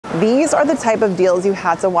These are the type of deals you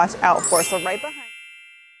have to watch out for. So right behind.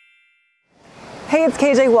 Hey, it's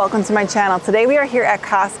KJ, welcome to my channel. Today we are here at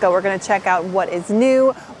Costco. We're gonna check out what is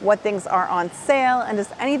new, what things are on sale, and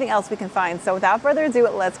just anything else we can find. So without further ado,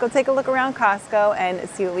 let's go take a look around Costco and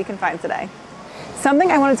see what we can find today.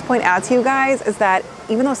 Something I wanted to point out to you guys is that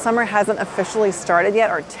even though summer hasn't officially started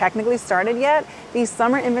yet or technically started yet, the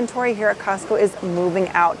summer inventory here at Costco is moving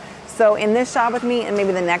out. So in this shop with me and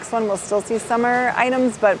maybe the next one, we'll still see summer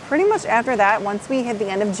items, but pretty much after that, once we hit the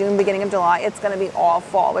end of June, beginning of July, it's gonna be all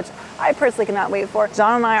fall, which I personally cannot wait for.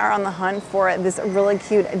 John and I are on the hunt for this really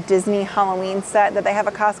cute Disney Halloween set that they have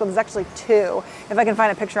at Costco. There's actually two. If I can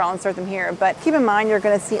find a picture, I'll insert them here. But keep in mind, you're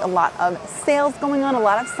gonna see a lot of sales going on. A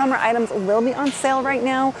lot of summer items will be on sale right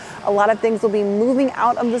now. A lot of things will be moving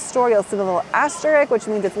out of the store. You'll see the little asterisk, which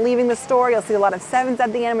means it's leaving the store. You'll see a lot of sevens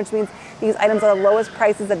at the end, which means these items are the lowest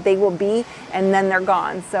prices that they will be, and then they're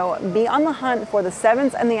gone. So be on the hunt for the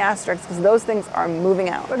sevens and the asterisks because those things are moving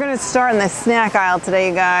out. We're gonna start in the snack aisle today,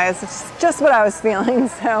 you guys. It's just what I was feeling.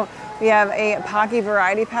 So we have a Pocky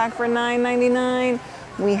variety pack for $9.99.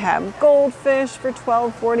 We have goldfish for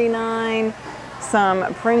 $12.49. Some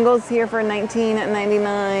Pringles here for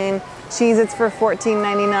 $19.99. Cheez-Its for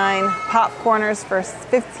 $14.99. Popcorners for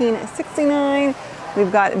 $15.69.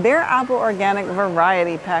 We've got Bare Apple Organic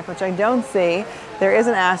Variety Pack, which I don't see. There is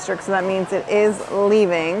an asterisk, so that means it is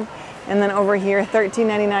leaving. And then over here,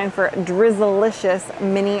 $13.99 for Drizzlicious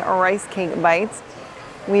Mini Rice Cake Bites.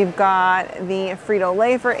 We've got the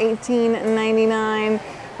Frito-Lay for $18.99.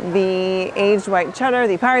 The aged white cheddar,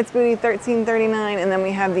 the Pirate's Booty, $13.39, and then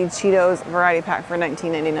we have the Cheetos variety pack for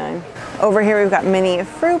 $19.99. Over here we've got mini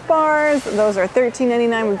fruit bars. Those are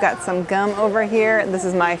 $13.99. We've got some gum over here. This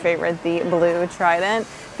is my favorite, the blue Trident,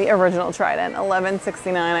 the original Trident,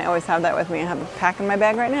 $11.69. I always have that with me. I have a pack in my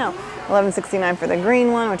bag right now. $11.69 for the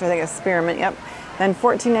green one, which I think is spearmint, yep. Then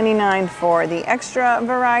 $14.99 for the extra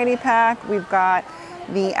variety pack. We've got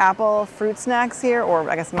the apple fruit snacks here, or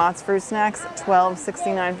I guess Mott's fruit snacks,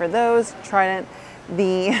 $12.69 for those. Trident,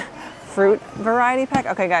 the fruit variety pack.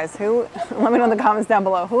 Okay guys, let me know in the comments down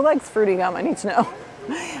below, who likes fruity gum? I need to know.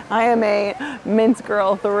 I am a mint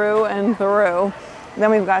girl through and through. Then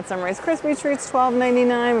we've got some Rice Krispie treats,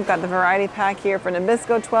 $12.99. We've got the variety pack here for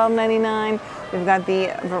Nabisco, $12.99. We've got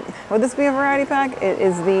the, would this be a variety pack? It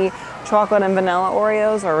is the chocolate and vanilla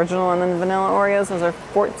Oreos, or original and then vanilla Oreos. Those are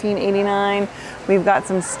 $14.89. We've got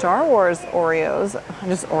some Star Wars Oreos,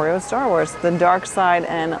 just Oreo Star Wars, the dark side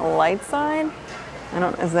and light side. I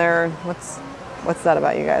don't, is there, what's that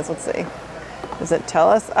about, you guys? Let's see. Does it tell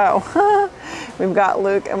us? Oh, we've got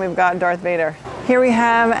Luke and we've got Darth Vader. Here we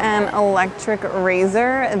have an electric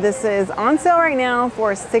razor. This is on sale right now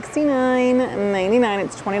for $69.99.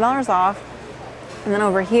 It's $20 off. And then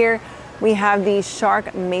over here, we have the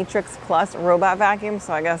Shark Matrix Plus robot vacuum.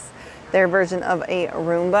 So I guess their version of a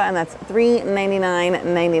Roomba, and that's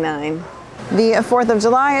 $399.99. The 4th of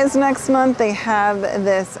July is next month. They have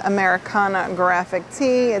this Americana graphic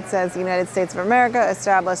tee. It says United States of America,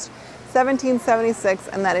 established 1776,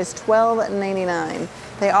 and that is $12.99.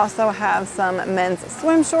 They also have some men's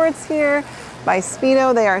swim shorts here by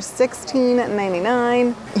Speedo. They are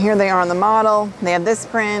 $16.99. Here they are on the model. They have this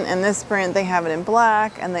print and this print. They have it in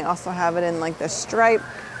black, and they also have it in like the stripe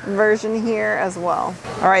version here as well.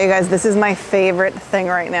 All right, you guys, this is my favorite thing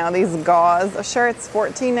right now. These gauze shirts,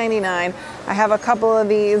 $14.99. I have a couple of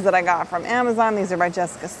these that I got from Amazon. These are by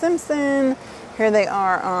Jessica Simpson. Here they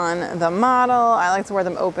are on the model. I like to wear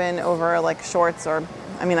them open over like shorts, or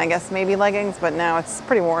I mean, I guess maybe leggings, but now it's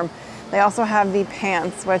pretty warm. They also have the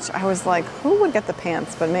pants, which I was like, who would get the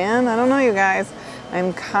pants? But man, I don't know, you guys.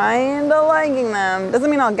 I'm kind of liking them. Doesn't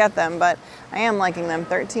mean I'll get them, but I am liking them.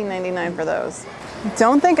 $13.99 for those.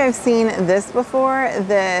 Don't think I've seen this before,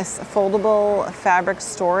 this foldable fabric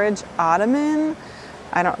storage ottoman.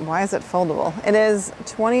 Why is it foldable? It is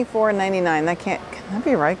 $24.99. Can that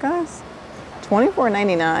be right, guys?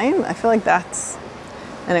 $24.99? I feel like that's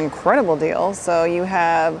an incredible deal. So you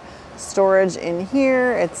have storage in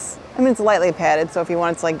here. It's lightly padded, so if you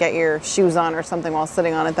wanted to like get your shoes on or something while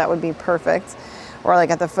sitting on it, that would be perfect. Or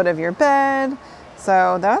like at the foot of your bed.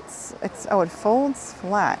 So oh, it folds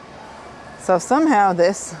flat. So somehow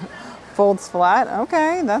this folds flat.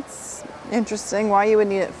 Okay, that's interesting. Why you would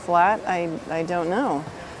need it flat, I don't know.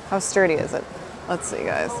 How sturdy is it? Let's see,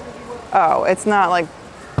 guys. Oh, it's not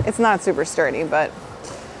super sturdy, but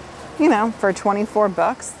you know, for 24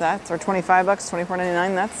 bucks, or 25 bucks,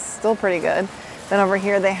 $24.99, that's still pretty good. Then over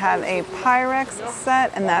here they have a Pyrex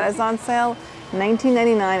set, and that is on sale,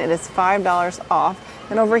 $19.99. It is $5 off.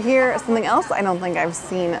 And over here, something else I don't think I've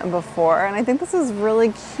seen before, and I think this is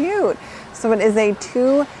really cute. So it is a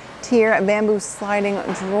 2 tier bamboo sliding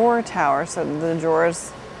drawer tower. So the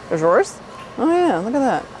drawers, oh yeah, look at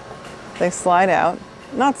that. They slide out,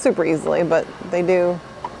 not super easily, but they do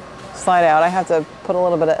slide out. I have to put a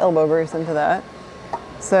little bit of elbow grease into that.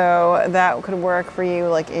 So that could work for you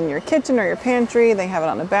like in your kitchen or your pantry. They have it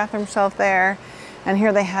on the bathroom shelf there. And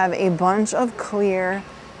here they have a bunch of clear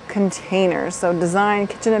containers. So design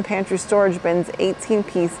kitchen and pantry storage bins, 18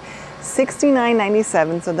 piece,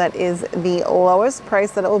 $69.97. So that is the lowest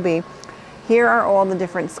price that it will be. Here are all the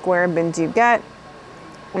different square bins you get.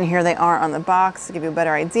 And here they are on the box to give you a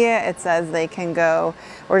better idea. It says they can go,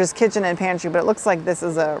 or just kitchen and pantry, but it looks like this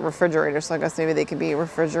is a refrigerator. So I guess maybe they could be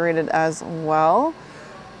refrigerated as well.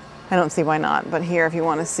 I don't see why not, but here if you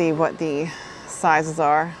want to see what the sizes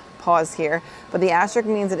are, pause here. But the asterisk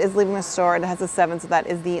means it is leaving the store. It has a 7, so that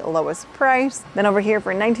is the lowest price. Then over here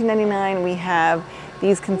for $19.99, we have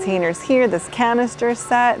these containers here, this canister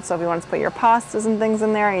set. So if you want to put your pastas and things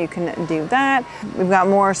in there, you can do that. We've got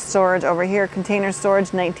more storage over here, container storage,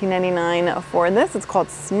 $19.99 for this. It's called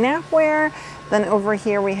Snapware. Then over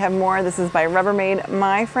here we have more. This is by Rubbermaid.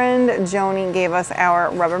 My friend Joni gave us our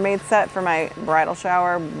Rubbermaid set for my bridal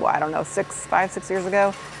shower, I don't know, 6 years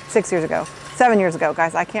ago? 6 years ago. 7 years ago,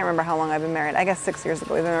 guys. I can't remember how long I've been married. I guess 6 years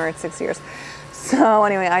ago. We've been married 6 years. So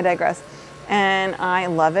anyway, I digress. And I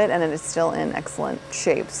love it, and it is still in excellent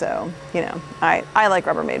shape. So, you know, I like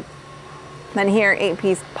Rubbermaid. Then here,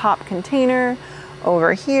 8-piece pop container.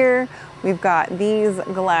 Over here, we've got these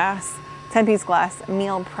glass, 10-piece glass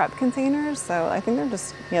meal prep containers. So I think they're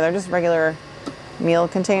just, yeah, they're just regular meal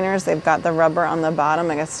containers. They've got the rubber on the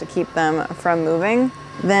bottom, I guess, to keep them from moving.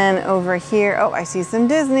 Then over here, oh, I see some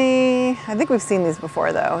Disney. I think we've seen these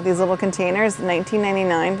before though. These little containers,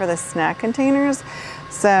 $19.99 for the snack containers.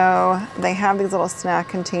 So they have these little snack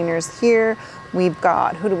containers here. We've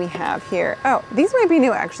got, who do we have here? Oh, these might be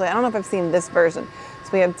new actually. I don't know if I've seen this version.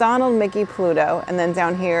 So we have Donald, Mickey, Pluto, and then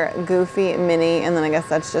down here, Goofy, Minnie, and then I guess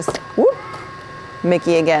that's just, whoop,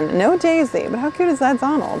 Mickey again. No Daisy, but how cute is that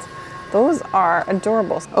Donald? Those are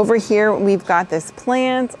adorable. Over here, we've got this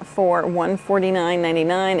plant for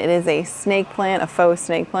 $149.99. It is a snake plant, a faux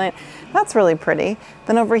snake plant. That's really pretty.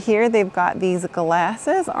 Then over here, they've got these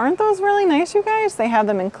glasses. Aren't those really nice, you guys? They have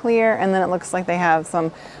them in clear, and then it looks like they have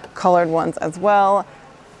some colored ones as well.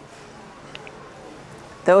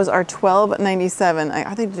 Those are $12.97.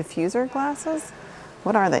 Are they diffuser glasses?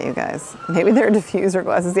 What are they, you guys? Maybe they're diffuser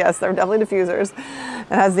glasses. Yes, they're definitely diffusers.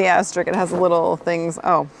 It has the asterisk. It has little things.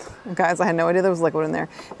 Oh, guys, I had no idea there was liquid in there.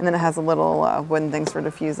 And then it has a little wooden things for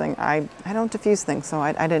diffusing. I don't diffuse things, so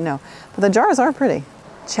I didn't know. But the jars are pretty.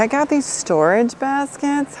 Check out these storage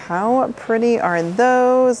baskets. How pretty are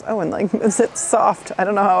those? Oh, and like, it's soft. I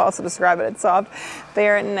don't know how else to describe it. It's soft.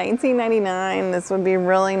 They're at $19.99. This would be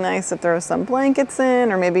really nice to throw some blankets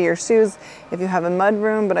in, or maybe your shoes if you have a mud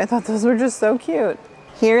room, but I thought those were just so cute.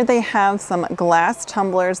 Here they have some glass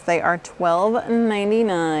tumblers. They are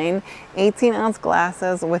 $12.99, 18-ounce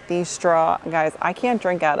glasses with the straw. Guys, I can't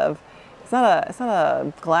drink out of, it's not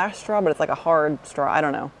a glass straw, but it's like a hard straw. I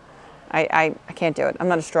don't know. I can't do it. I'm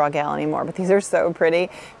not a straw gal anymore, but these are so pretty.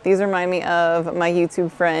 These remind me of my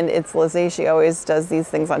YouTube friend, it's Lizzie. She always does these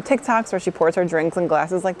things on TikToks where she pours her drinks in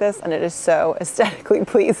glasses like this, and it is so aesthetically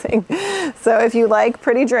pleasing. So if you like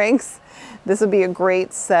pretty drinks, this would be a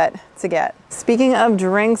great set to get. Speaking of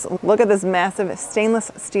drinks, look at this massive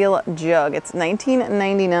stainless steel jug. It's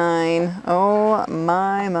 $19.99. Oh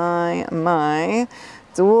my.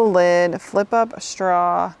 Dual lid, flip up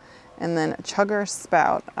straw, and then chugger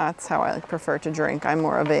spout. That's how I prefer to drink. I'm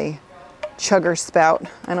more of a chugger spout.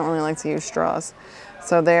 I don't really like to use straws.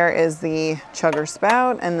 So there is the chugger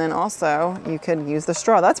spout, and then also you could use the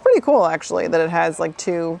straw. That's pretty cool actually, that it has like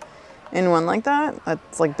 2 in 1 like that.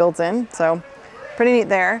 That's like built in, so pretty neat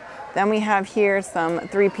there. Then we have here some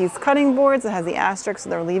 3-piece cutting boards. It has the asterisk, so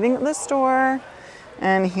they're leaving the store.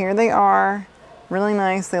 And here they are, really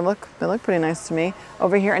nice. They look pretty nice to me.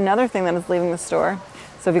 Over here, another thing that is leaving the store.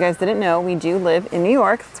 So if you guys didn't know, we do live in New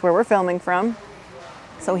York. That's where we're filming from.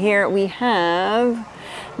 So here we have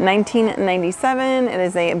 $19.97. It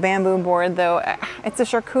is a bamboo board, though. It's a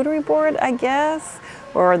charcuterie board, I guess.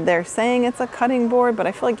 Or they're saying it's a cutting board, but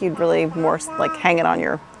I feel like you'd really more like hang it on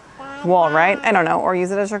your wall, right? I don't know, or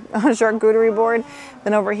use it as a charcuterie board.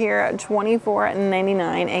 Then over here,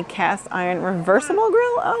 $24.99, a cast iron reversible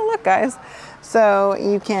grill. Oh, look, guys. So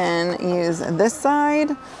you can use this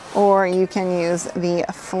side, or you can use the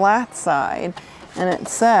flat side. And it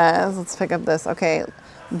says, let's pick up this, okay,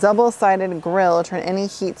 double-sided grill, turn any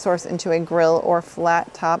heat source into a grill or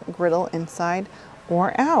flat top griddle inside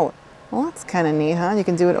or out. Well, that's kind of neat, huh? You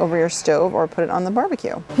can do it over your stove or put it on the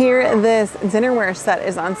barbecue. Here, this dinnerware set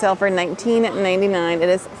is on sale for $19.99. It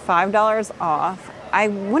is $5 off. I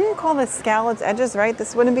wouldn't call this scalloped edges, right?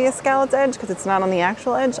 This wouldn't be a scalloped edge because it's not on the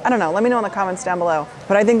actual edge. I don't know. Let me know in the comments down below.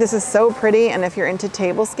 But I think this is so pretty. And if you're into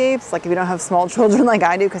tablescapes, like if you don't have small children like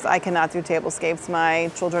I do, because I cannot do tablescapes.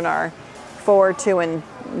 My children are 4, 2, and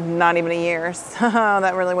not even a year, so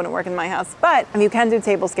that really wouldn't work in my house. But if you can do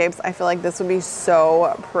tablescapes, I feel like this would be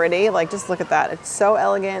so pretty. Like, just look at that. It's so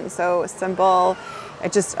elegant, so simple.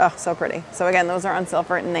 It just, oh, so pretty. So again, those are on sale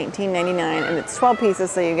for $19.99, and it's 12 pieces,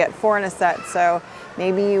 so you get 4 in a set. So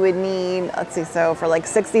maybe you would need, let's see, so for like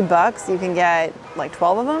 60 bucks, you can get like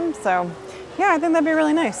 12 of them. So yeah, I think that'd be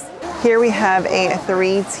really nice. Here we have a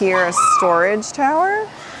 3-tier storage tower.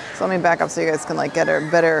 So let me back up so you guys can like get a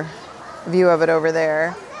better view of it over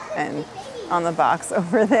there and on the box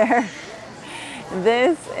over there.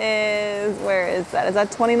 This is, where is that? Is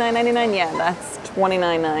that $29.99? Yeah, that's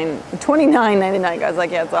 $29.99, guys. I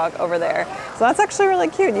can't talk, over there. So that's actually really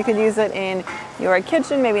cute. You could use it in your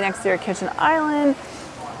kitchen, maybe next to your kitchen island,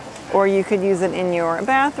 or you could use it in your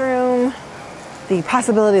bathroom. The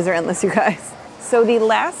possibilities are endless, you guys. So the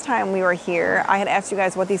last time we were here, I had asked you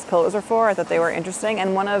guys what these pillows were for. I thought they were interesting.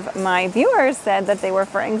 And one of my viewers said that they were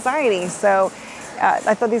for anxiety. So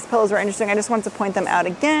I thought these pillows were interesting. I just wanted to point them out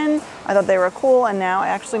again. I thought they were cool. And now I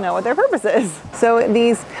actually know what their purpose is. So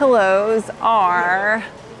these pillows are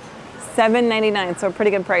 $7.99, so a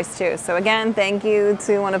pretty good price too. So again, thank you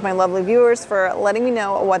to one of my lovely viewers for letting me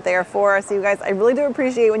know what they are for. So you guys, I really do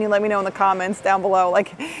appreciate when you let me know in the comments down below.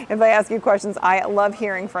 Like if I ask you questions, I love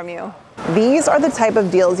hearing from you. These are the type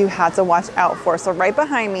of deals you have to watch out for. So right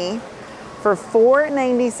behind me, for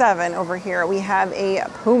 $4.97 over here, we have a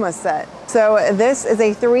Puma set. So this is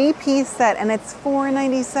a 3-piece set and it's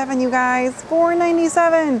 $4.97, you guys,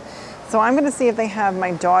 $4.97. So I'm gonna see if they have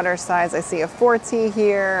my daughter's size. I see a 4T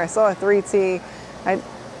here, I saw a 3T.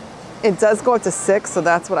 It does go up to 6, so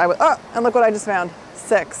that's what I would, oh, and look what I just found,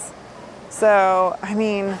 6. So, I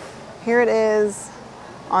mean, here it is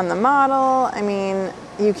on the model. I mean,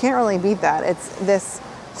 you can't really beat that. It's this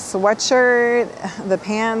sweatshirt, the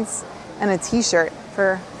pants, and a t-shirt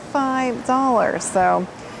for $5. So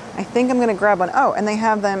I think I'm gonna grab one. Oh, and they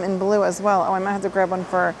have them in blue as well. Oh, I might have to grab one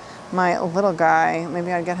for my little guy.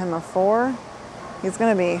 Maybe I'd get him a 4. He's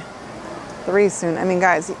gonna be 3 soon. I mean,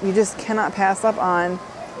 guys, you just cannot pass up on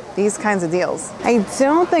these kinds of deals. I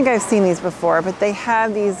don't think I've seen these before, but they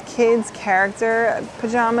have these kids character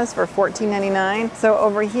pajamas for $14.99. So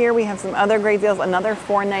over here we have some other great deals. Another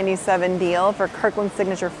 $4.97 deal for Kirkland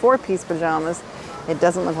Signature 4-piece pajamas. It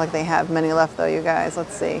doesn't look like they have many left though, you guys.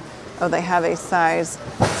 Let's see. Oh, they have a size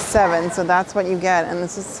 7, so that's what you get. And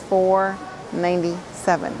this is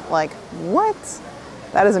 $4.97. Like, what?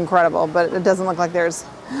 That is incredible, but it doesn't look like there's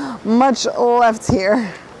much left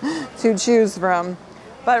here to choose from.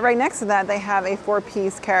 But right next to that, they have a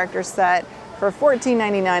 4-piece character set for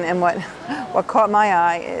 $14.99, and what caught my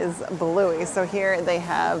eye is Bluey. So here they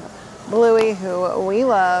have Bluey, who we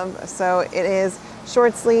love. So it is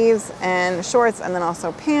short sleeves and shorts, and then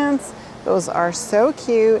also pants. Those are so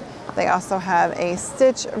cute. They also have a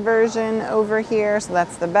stitch version over here, so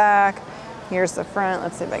that's the back. Here's the front.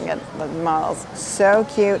 Let's see if I can get the models. So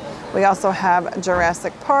cute. We also have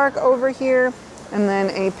Jurassic Park over here, and then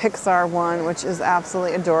a Pixar one, which is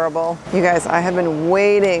absolutely adorable. You guys, I have been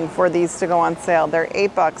waiting for these to go on sale. They're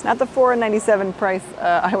 $8, not the $4.97 price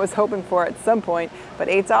I was hoping for at some point, but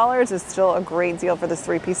 $8 is still a great deal for this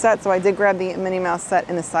 3-piece set. So I did grab the Minnie Mouse set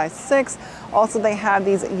in a size 6. Also, they have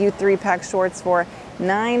these youth 3-pack shorts for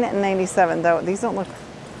 $9.97, though these don't look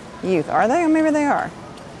youth, are they? Or maybe they are.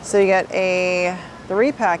 So you get a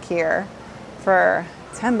 3-pack here for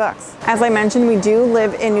 $10. As I mentioned, we do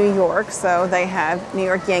live in New York, so they have New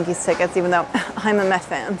York Yankees tickets, even though I'm a Mets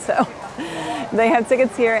fan, so they have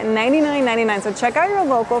tickets here at $99.99. So check out your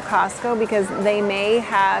local Costco because they may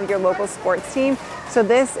have your local sports team. So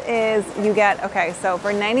this is, you get, okay, so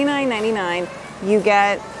for $99.99, you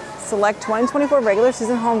get select 2024 regular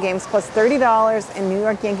season home games plus $30 in New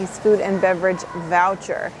York Yankees food and beverage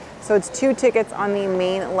voucher. So it's 2 tickets on the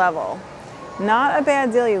main level. Not a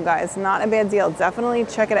bad deal, you guys, not a bad deal. Definitely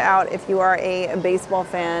check it out if you are a baseball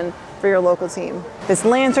fan for your local team. This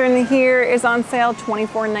lantern here is on sale,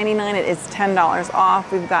 $24.99. It is $10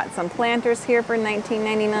 off. We've got some planters here for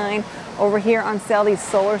 $19.99. Over here on sale, these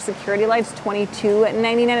solar security lights,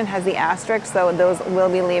 $22.99. It has the asterisk, so those will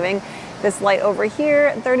be leaving. This light over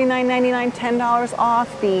here, $39.99, $10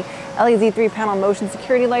 off. The LED 3-panel motion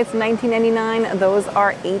security lights, $19.99. Those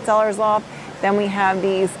are $8 off. Then we have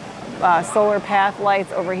these solar path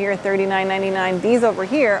lights over here, $39.99. These over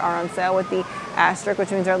here are on sale with the asterisk,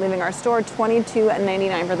 which means they're leaving our store,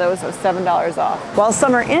 $22.99 for those, so $7 off. While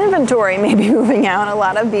summer inventory may be moving out, a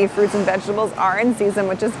lot of beef, fruits, and vegetables are in season,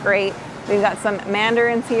 which is great. We've got some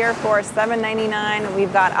mandarins here for $7.99.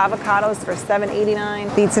 We've got avocados for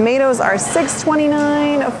 $7.89. The tomatoes are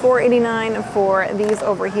 $6.29, $4.89 for these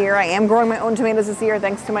over here. I am growing my own tomatoes this year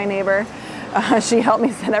thanks to my neighbor. She helped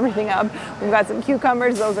me set everything up. We've got some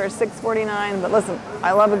cucumbers, those are $6.49. But listen,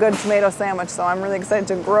 I love a good tomato sandwich, so I'm really excited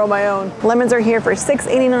to grow my own. Lemons are here for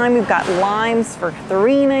 $6.89. We've got limes for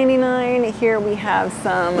 $3.99. Here we have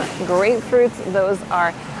some grapefruits. Those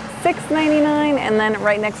are $6.99, and then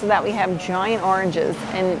right next to that we have giant oranges,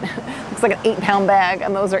 and looks like an 8-pound bag,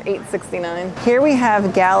 and those are $8.69. Here we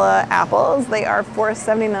have Gala apples. They are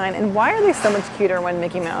 $4.79, and why are they so much cuter when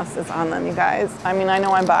Mickey Mouse is on them, you guys? I mean, I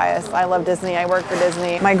know I'm biased. I love Disney. I work for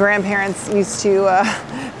Disney. My grandparents used to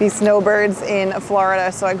be snowbirds in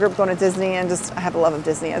Florida, so I grew up going to Disney, and I have a love of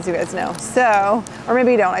Disney, as you guys know. So, or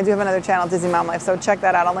maybe you don't. I do have another channel, Disney Mom Life, so check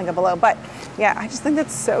that out. I'll link it below. But yeah, I just think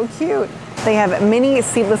that's so cute. They have mini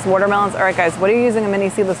seedless watermelons. All right, guys, what are you using a mini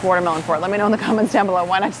seedless watermelon for? Let me know in the comments down below.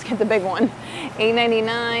 Why not just get the big one?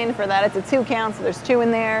 $8.99 for that. It's a 2 count, so there's 2 in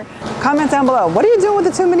there. Comment down below. What are you doing with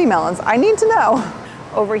the 2 mini melons? I need to know.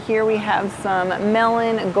 Over here we have some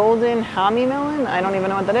melon, golden Hami melon. I don't even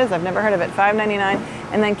know what that is. I've never heard of it. $5.99.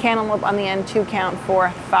 And then cantaloupe on the end, 2 count for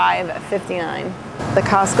 $5.59. The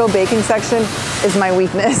Costco baking section is my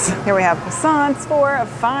weakness. Here we have croissants for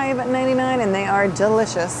 $5.99, and they are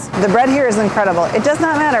delicious. The bread here is incredible. It does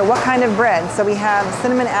not matter what kind of bread. So we have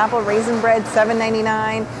cinnamon apple raisin bread,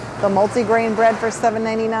 $7.99. The multi-grain bread for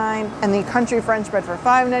 $7.99, and the country French bread for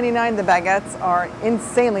 $5.99. The baguettes are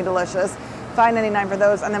insanely delicious. $5.99 for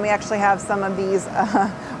those, and then we actually have some of these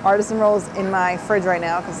artisan rolls in my fridge right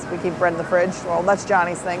now because we keep bread in the fridge. Well, that's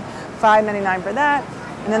Johnny's thing. $5.99 for that.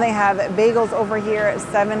 And then they have bagels over here at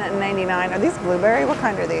 $7.99. Are these blueberry? What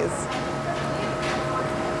kind are these?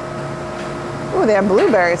 Ooh, they have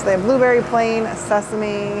blueberries. They have blueberry plain,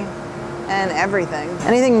 sesame, and everything.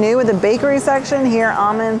 Anything new with the bakery section? Here,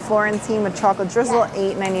 almond Florentine with chocolate drizzle,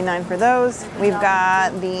 $8.99 for those. We've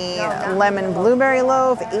got the lemon blueberry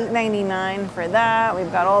loaf, $8.99 for that.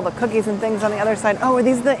 We've got all the cookies and things on the other side. Oh, are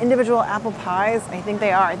these the individual apple pies? I think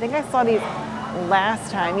they are. I think I saw these last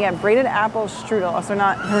time. Yeah, braided apple strudel. So they're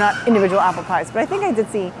not individual apple pies, but I think I did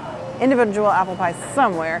see individual apple pies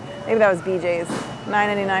somewhere. Maybe that was BJ's.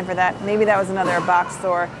 $9.99 for that. Maybe that was another box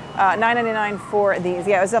store. $9.99 for these.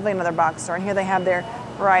 Yeah, it was definitely another box store. And here they have their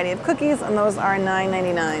variety of cookies, and those are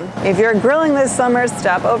 $9.99. If you're grilling this summer,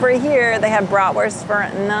 stop over here. They have bratwurst for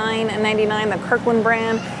 $9.99, the Kirkland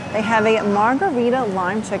brand. They have a margarita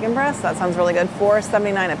lime chicken breast. That sounds really good.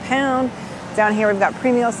 $4.79 a pound. Down here we've got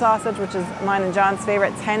premio sausage, which is mine and John's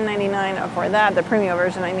favorite, $10.99 for that, the premio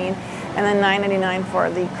version I mean, and then $9.99 for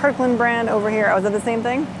the Kirkland brand over here. Oh, is that the same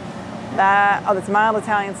thing? That's mild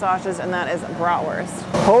Italian sausage, and that is bratwurst.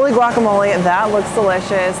 Holy guacamole, that looks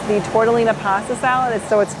delicious. The tortellini pasta salad,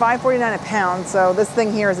 so it's $5.49 a pound, so this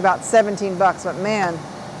thing here is about 17 bucks, but man,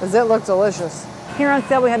 does it look delicious. Here on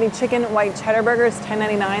sale we have the chicken white cheddar burgers,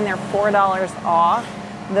 $10.99, they're $4 off.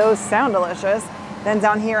 Those sound delicious. Then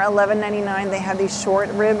down here, $11.99, they have the short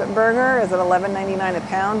rib burger. Is it $11.99 a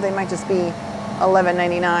pound? They might just be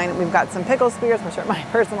 $11.99. We've got some pickle spears, which are my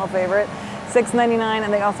personal favorite, $6.99,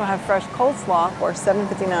 and they also have fresh coleslaw for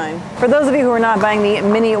 $7.59. For those of you who are not buying the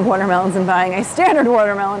mini watermelons and buying a standard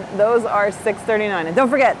watermelon, those are $6.39. And don't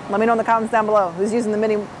forget, let me know in the comments down below who's using the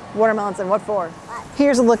mini watermelons and what for.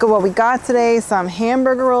 Here's a look at what we got today. Some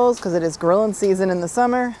hamburger rolls, because it is grilling season in the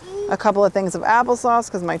summer. A couple of things of applesauce,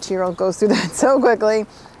 because my 2-year-old goes through that so quickly.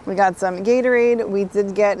 We got some Gatorade. We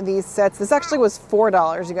did get these sets. This actually was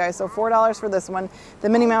 $4, you guys, so $4 for this one. The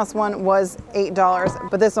Minnie Mouse one was $8,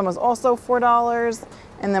 but this one was also $4.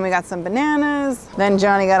 And then we got some bananas. Then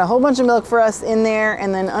Johnny got a whole bunch of milk for us in there.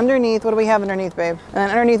 And then underneath, what do we have underneath, babe? And then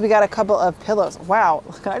underneath we got a couple of pillows. Wow,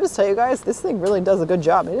 can I just tell you guys, this thing really does a good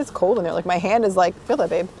job. It is cold in there. Like my hand is like, feel that,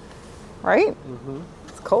 babe, right? Mm-hmm.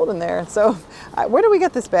 It's cold in there. So where do we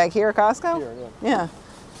get this bag? Here at Costco? Here, yeah. Yeah.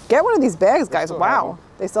 Get one of these bags, guys. Wow.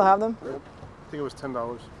 They still have them? Yep. I think it was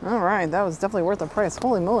 $10. All right, that was definitely worth the price.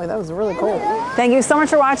 Holy moly, that was really cool. Thank you so much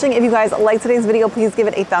for watching. If you guys liked today's video, please give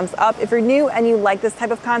it a thumbs up. If you're new and you like this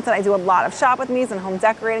type of content, I do a lot of shop with me's and home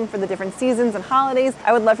decorating for the different seasons and holidays.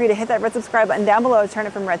 I would love for you to hit that red subscribe button down below, turn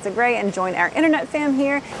it from red to gray, and join our internet fam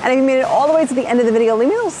here. And if you made it all the way to the end of the video, leave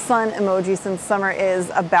me a little sun emoji since summer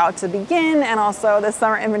is about to begin, and also the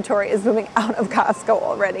summer inventory is moving out of Costco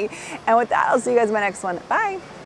already. And with that, I'll see you guys in my next one. Bye.